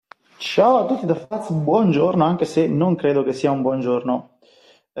Ciao a tutti da Faz, buongiorno, anche se non credo che sia un buongiorno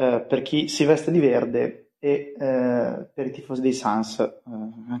per chi si veste di verde e per i tifosi dei Suns,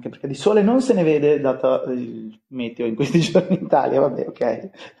 anche perché di sole non se ne vede data il meteo in questi giorni in Italia, vabbè, ok,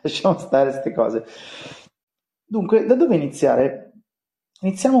 lasciamo stare queste cose. Dunque, da dove iniziare?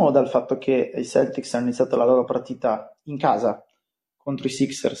 Iniziamo dal fatto che i Celtics hanno iniziato la loro partita in casa contro i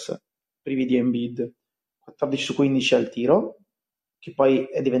Sixers, privi di Embiid, 14 su 15 al tiro, che poi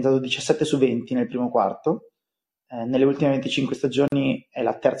è diventato 17 su 20 nel primo quarto. Nelle ultime 25 stagioni è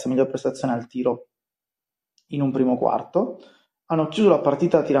la terza miglior prestazione al tiro in un primo quarto. Hanno chiuso la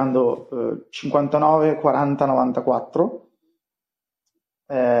partita tirando 59, 40, 94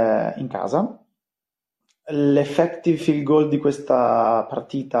 in casa. L'effective field goal di questa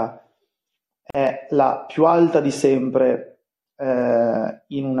partita è la più alta di sempre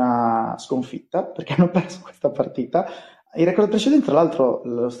in una sconfitta, perché hanno perso questa partita. Il record precedente, tra l'altro,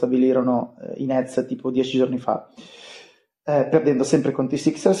 lo stabilirono i Nets tipo 10 giorni fa, perdendo sempre contro i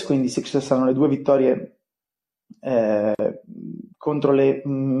Sixers, quindi i Sixers hanno le due vittorie eh, contro le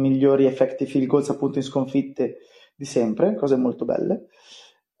migliori effective field goals appunto in sconfitte di sempre, cose molto belle.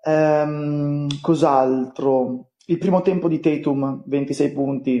 Cos'altro? Il primo tempo di Tatum, 26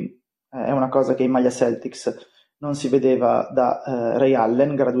 punti, è una cosa che in maglia Celtics non si vedeva da Ray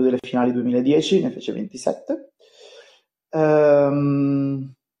Allen, gara 2 delle finali 2010, ne fece 27.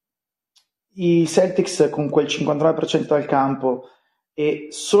 I Celtics con quel 59% dal campo e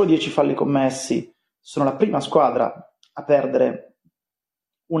solo 10 falli commessi sono la prima squadra a perdere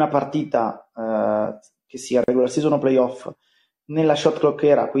una partita che sia regular season o playoff nella shot clock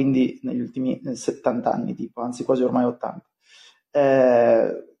era, quindi negli ultimi 70 anni, tipo, anzi quasi ormai 80,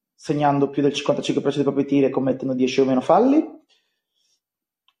 segnando più del 55% dei propri tiri e commettendo 10 o meno falli.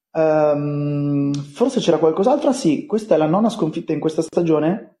 Forse c'era qualcos'altro? Ah sì, questa è la nona sconfitta in questa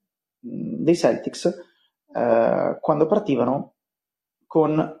stagione dei Celtics quando partivano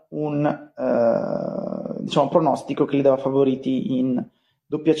con un diciamo, pronostico che li dava favoriti in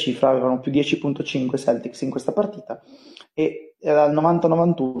doppia cifra, avevano più 10.5 Celtics in questa partita e era il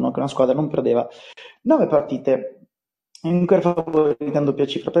 90-91 che una squadra non perdeva 9 partite in cui era favorita in doppia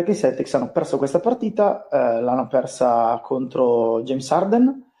cifra, perché i Celtics hanno perso questa partita, l'hanno persa contro James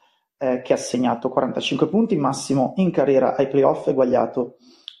Harden, che ha segnato 45 punti, massimo in carriera ai playoff, eguagliato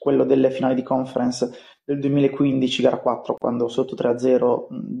quello delle finali di conference del 2015, gara 4, quando sotto 3-0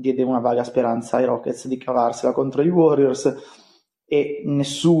 diede una vaga speranza ai Rockets di cavarsela contro i Warriors, e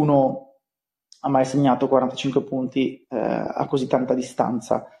nessuno ha mai segnato 45 punti a così tanta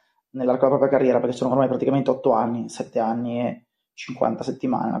distanza nell'arco della propria carriera, perché sono ormai praticamente 8 anni, 7 anni e 50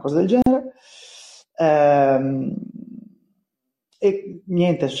 settimane, una cosa del genere. E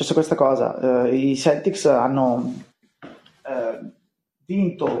niente, è successa questa cosa. I Celtics hanno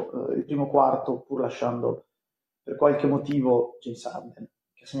vinto il primo quarto pur lasciando per qualche motivo James Harden,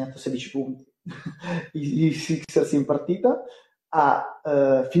 che ha segnato 16 punti, i Sixers in partita, ha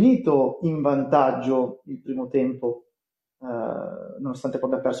finito in vantaggio il primo tempo, nonostante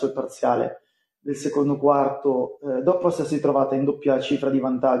poi abbia perso il parziale del secondo quarto, dopo essersi trovata in doppia cifra di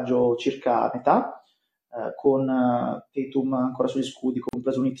vantaggio circa a metà, con Tatum ancora sugli scudi,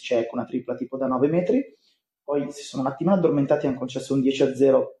 compreso un hit check, una tripla tipo da 9 metri. Poi si sono un attimino addormentati e hanno concesso un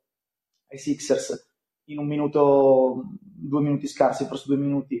 10-0 ai Sixers in un minuto, 2 minuti scarsi, forse 2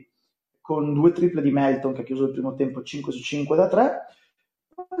 minuti, con due triple di Melton che ha chiuso il primo tempo 5 su 5 da 3.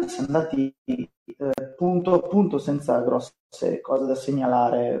 Poi siamo andati punto a punto senza grosse cose da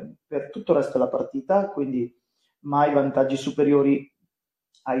segnalare per tutto il resto della partita, quindi mai vantaggi superiori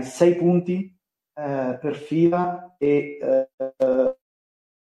ai 6 punti per fila e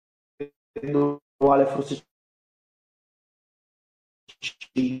forse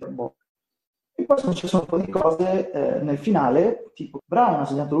e poi sono successe un po' di cose nel finale, tipo Brown ha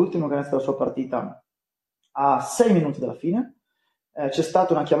segnato l'ultimo canestro della sua partita a 6 minuti dalla fine. C'è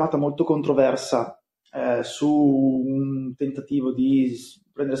stata una chiamata molto controversa su un tentativo di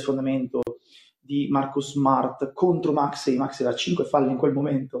prendere sfondamento di Marcus Smart contro Maxey. Maxey aveva 5 falli in quel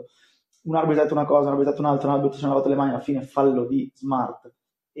momento. Un arbitro ha detto una cosa, un arbitro ha detto un'altra, un arbitro si è lavato le mani, alla fine fallo di Smart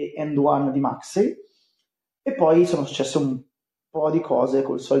e end one di Maxey. E poi sono successe un po' di cose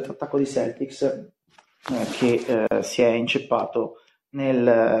col solito attacco di Celtics che si è inceppato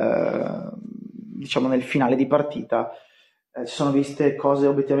diciamo nel finale di partita. Si sono viste cose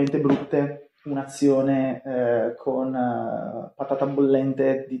obiettivamente brutte, un'azione con patata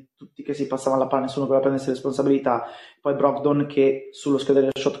bollente di tutti che si passavano la palla, nessuno voleva prendersi responsabilità, poi Brogdon che sullo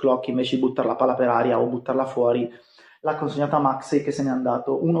schedere del shot clock invece di buttare la palla per aria o buttarla fuori l'ha consegnata a Maxey, che se n'è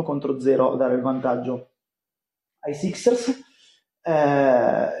andato 1-0 a dare il vantaggio ai Sixers.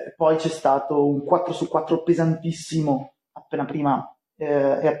 Poi poi c'è stato un 4 su 4 pesantissimo appena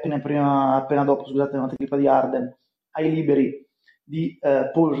dopo, scusate, una tripla di Harden ai liberi di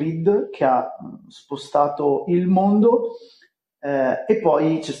Paul Reed, che ha spostato il mondo, e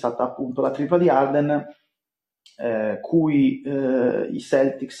poi c'è stata appunto la tripla di Harden, cui i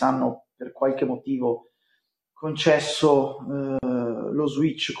Celtics hanno per qualche motivo concesso lo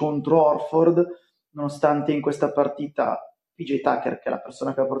switch contro Horford, nonostante in questa partita PJ Tucker, che è la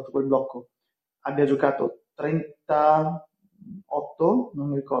persona che ha portato quel blocco, abbia giocato 38, non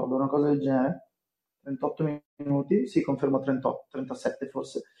mi ricordo, una cosa del genere, 38 minuti, sì, confermo 38, 37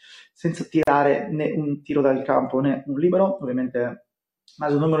 forse, senza tirare né un tiro dal campo né un libero. Ovviamente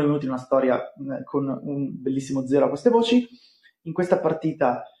Maso non sono venuti in una storia con un bellissimo zero a queste voci. In questa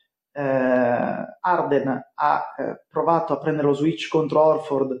partita Harden ha provato a prendere lo switch contro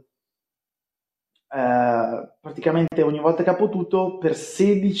Horford praticamente ogni volta che ha potuto. Per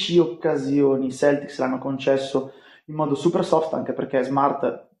 16 occasioni i Celtics l'hanno concesso in modo super soft, anche perché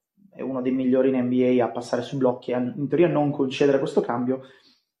Smart è uno dei migliori in NBA a passare sui blocchi e in teoria non concedere questo cambio.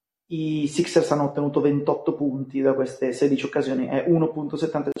 I Sixers hanno ottenuto 28 punti da queste 16 occasioni, è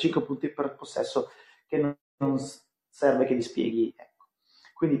 1.75 punti per possesso, che non serve che vi spieghi. Ecco.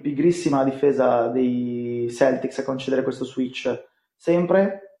 Quindi pigrissima difesa dei Celtics a concedere questo switch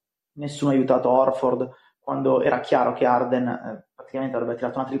sempre. Nessuno ha aiutato Horford quando era chiaro che Harden praticamente avrebbe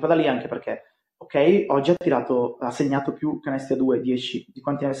tirato una tripla da lì, anche perché ok, oggi ha segnato più canestri a 2, 10 di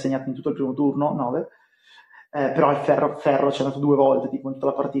quanti ne aveva segnati in tutto il primo turno, 9, però il ferro ci è andato 2 volte tipo in tutta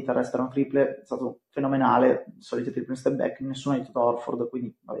la partita, il resto erano triple, è stato fenomenale, solite triple in step back, nessuno ha aiutato Horford,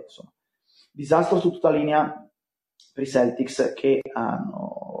 quindi vabbè, insomma, disastro su tutta la linea per i Celtics, che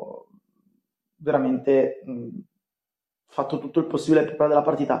hanno veramente fatto tutto il possibile per perdere la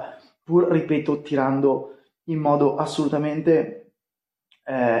partita, pur, ripeto, tirando in modo assolutamente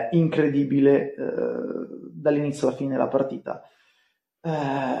incredibile dall'inizio alla fine della partita.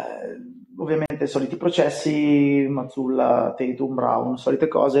 Ovviamente soliti processi, Mazzulla, Tatum, Brown, solite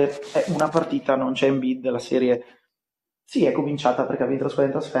cose. È una partita, non c'è Embiid, la serie sì, è cominciata perché ha vinto la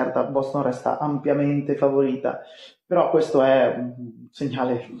squadra in trasferta, Boston resta ampiamente favorita, però questo è un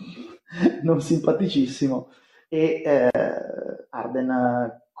segnale non simpaticissimo. E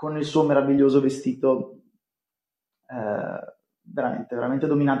Harden con il suo meraviglioso vestito veramente, veramente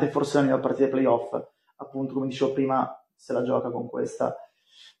dominante, forse la miglior partita dei playoff, appunto come dicevo prima, se la gioca con questa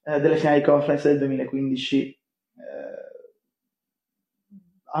delle finali di conference del 2015.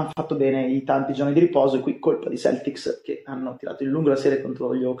 Hanno fatto bene i tanti giorni di riposo, e qui colpa di Celtics, che hanno tirato in lungo la serie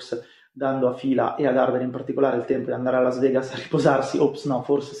contro gli Hawks, dando a Fila e ad Harden in particolare il tempo di andare a Las Vegas a riposarsi. Ops, no,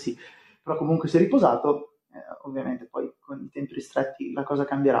 forse sì, però comunque si è riposato. Ovviamente poi con i tempi ristretti la cosa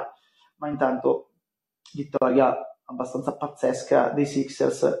cambierà, ma intanto vittoria abbastanza pazzesca dei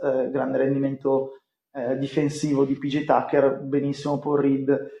Sixers, grande rendimento difensivo di PJ Tucker, benissimo Paul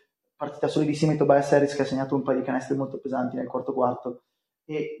Reed, partita solidissima di Tobias Harris, che ha segnato un paio di canestri molto pesanti nel quarto quarto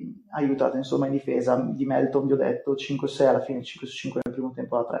e ha aiutato insomma in difesa. Di Melton vi ho detto 5-6 alla fine, 5-5 nel primo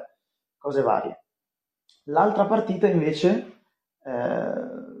tempo da 3, cose varie. L'altra partita invece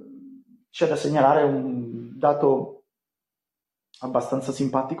c'è da segnalare un dato abbastanza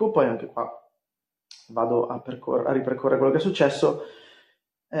simpatico, poi anche qua vado a ripercorrere quello che è successo.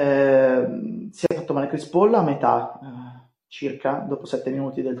 Si è fatto male Chris Paul a metà circa, dopo 7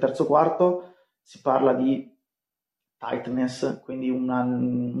 minuti del terzo quarto. Si parla di tightness, quindi una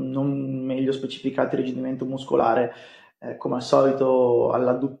non meglio specificato rigidimento muscolare, come al solito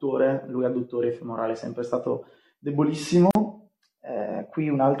all'adduttore. Lui adduttore femorale è sempre stato debolissimo. Qui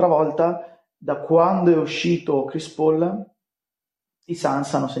un'altra volta, da quando è uscito Chris Paul, i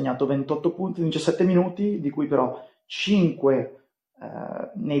Suns hanno segnato 28 punti in 17 minuti, di cui però 5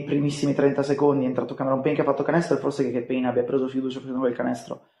 nei primissimi 30 secondi. È entrato Cameron Payne che ha fatto canestro, e forse che Payne abbia preso fiducia facendo quel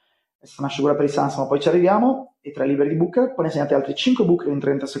canestro è stata una sciagura per i Suns, ma poi ci arriviamo. E 3 liberi di Booker, poi ne ha segnati altri 5 Booker in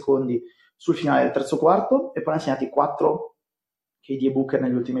 30 secondi sul finale del terzo quarto, e poi ne ha segnati 4 KD e Booker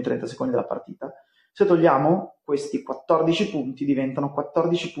negli ultimi 30 secondi della partita. Se togliamo questi 14 punti, diventano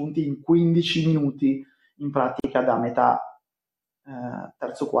 14 punti in 15 minuti, in pratica da metà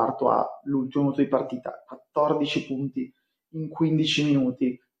terzo quarto all'ultimo minuto di partita. 14 punti in 15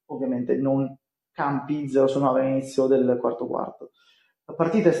 minuti, ovviamente non campi 0 su 9 all'inizio del quarto quarto. La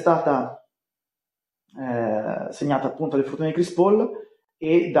partita è stata segnata appunto dal fortuna di Chris Paul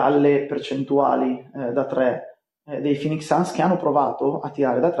e dalle percentuali da 3 dei Phoenix Suns, che hanno provato a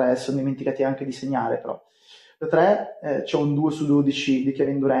tirare da 3, sono dimenticati anche di segnare però. Da 3 c'è un 2 su 12 di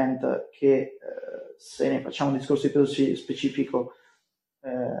Kevin Durant, che se ne facciamo un discorso di peso specifico,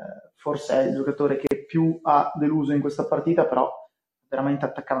 forse è il giocatore che più ha deluso in questa partita, però veramente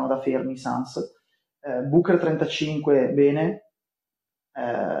attaccavano da fermi i Suns. Booker 35 bene,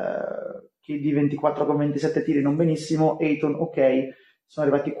 KD 24 con 27 tiri non benissimo, Ayton ok, sono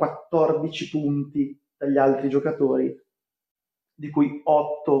arrivati 14 punti dagli altri giocatori, di cui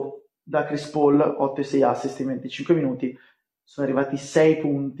 8 da Chris Paul, 8 e 6 assist in 25 minuti, sono arrivati 6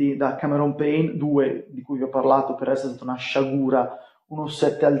 punti da Cameron Payne, 2 di cui vi ho parlato, per essere stata una sciagura, uno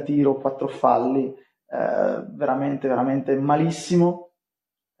 7 al tiro, 4 falli, veramente, veramente malissimo.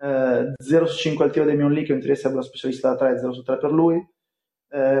 0 su 5 al tiro di Damian Lee, che non ti serve una specialista da 3, 0 su 3 per lui.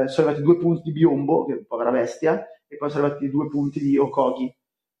 Sono arrivati 2 punti di Biombo, che è una povera bestia, e poi sono arrivati 2 punti di Okogie.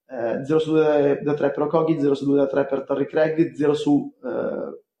 0 su 2 da 3 per Okogie, 0 su 2 da 3 per Torrey Craig, 0 su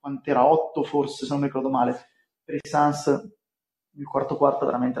quant'era 8 forse, se non mi ricordo male, per i Suns. Il quarto quarto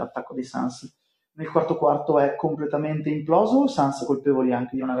veramente l'attacco dei Suns. Nel quarto quarto è completamente imploso, Suns colpevoli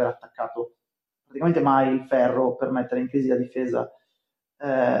anche di non aver attaccato praticamente mai il ferro per mettere in crisi la difesa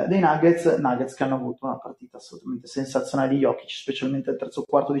dei Nuggets che hanno avuto una partita assolutamente sensazionale di Jokic, specialmente al terzo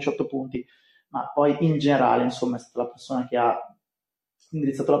quarto, 18 punti, ma poi in generale insomma è stata la persona che ha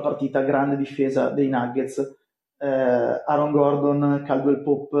indirizzato la partita, grande difesa dei Nuggets, Aaron Gordon, Caldwell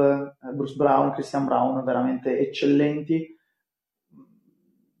Pope, Bruce Brown, Christian Brown veramente eccellenti.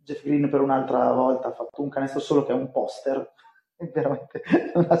 Jeff Green per un'altra volta ha fatto un canestro solo che è un poster, veramente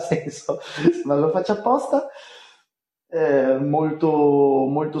non ha senso, ma lo faccio apposta. Molto,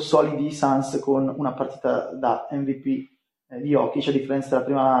 molto solidi i Suns con una partita da MVP di Jokic, a differenza della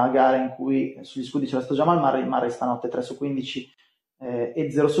prima gara in cui sugli scudi c'era stato Jamal Murray stanotte 3 su 15 e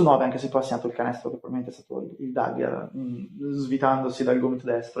 0 su 9, anche se poi ha segnato il canestro che probabilmente è stato il dagger, svitandosi dal gomito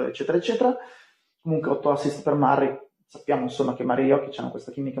destro, eccetera eccetera. Comunque 8 assist per Murray. Sappiamo insomma che Murray e Jokic hanno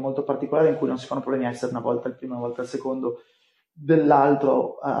questa chimica molto particolare in cui non si fanno problemi a essere una volta il primo, una volta il secondo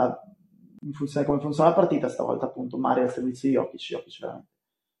dell'altro, in funzione di come funziona la partita. Stavolta appunto Murray al servizio di Jokic veramente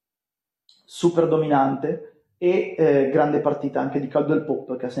super dominante, e grande partita anche di Caldwell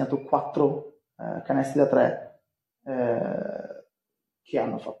Pope, che ha segnato 4 canestri da 3 che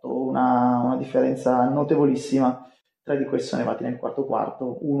hanno fatto una differenza notevolissima. 3 di questi sono arrivati nel quarto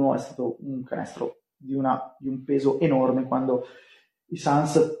quarto, uno è stato un canestro di un peso enorme, quando i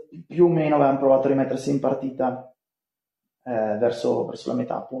Suns più o meno avevano provato a rimettersi in partita verso la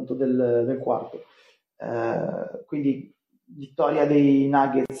metà appunto del quarto. Quindi vittoria dei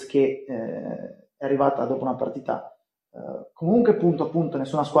Nuggets che è arrivata dopo una partita comunque punto a punto,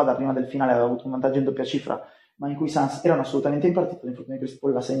 nessuna squadra prima del finale aveva avuto un vantaggio in doppia cifra, ma in cui i Suns erano assolutamente in partita. L'infortunio di Chris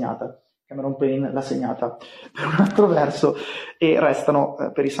Paul l'ha segnata, Cameron Payne l'ha segnata per un altro verso, e restano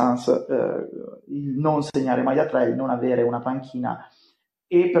per i Suns il non segnare mai da 3, il non avere una panchina,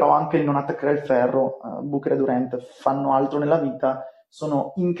 e però anche il non attaccare il ferro. Booker e Durant fanno altro nella vita,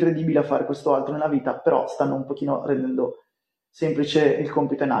 sono incredibili a fare questo altro nella vita, però stanno un pochino rendendo semplice il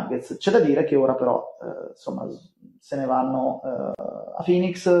compito ai Nuggets. C'è da dire che ora però insomma se ne vanno a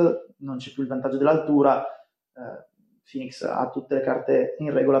Phoenix, non c'è più il vantaggio dell'altura, Phoenix ha tutte le carte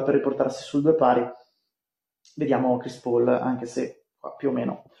in regola per riportarsi sul 2 pari. Vediamo Chris Paul, anche se qua più o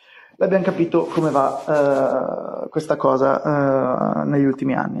meno l'abbiamo capito come va questa cosa negli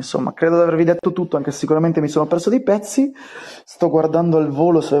ultimi anni. Insomma, credo di avervi detto tutto, anche se sicuramente mi sono perso dei pezzi. Sto guardando al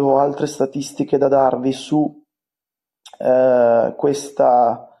volo se avevo altre statistiche da darvi su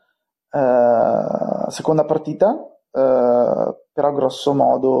questa seconda partita, però grosso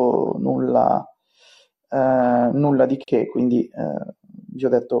modo nulla di che, quindi vi ho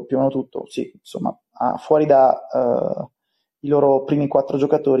detto più o meno tutto. Sì, insomma, fuori da i loro primi 4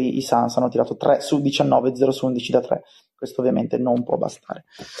 giocatori, i Suns hanno tirato 3 su 19, 0 su 11 da 3. Questo ovviamente non può bastare.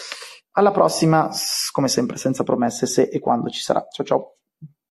 Alla prossima, come sempre, senza promesse, se e quando ci sarà. Ciao ciao.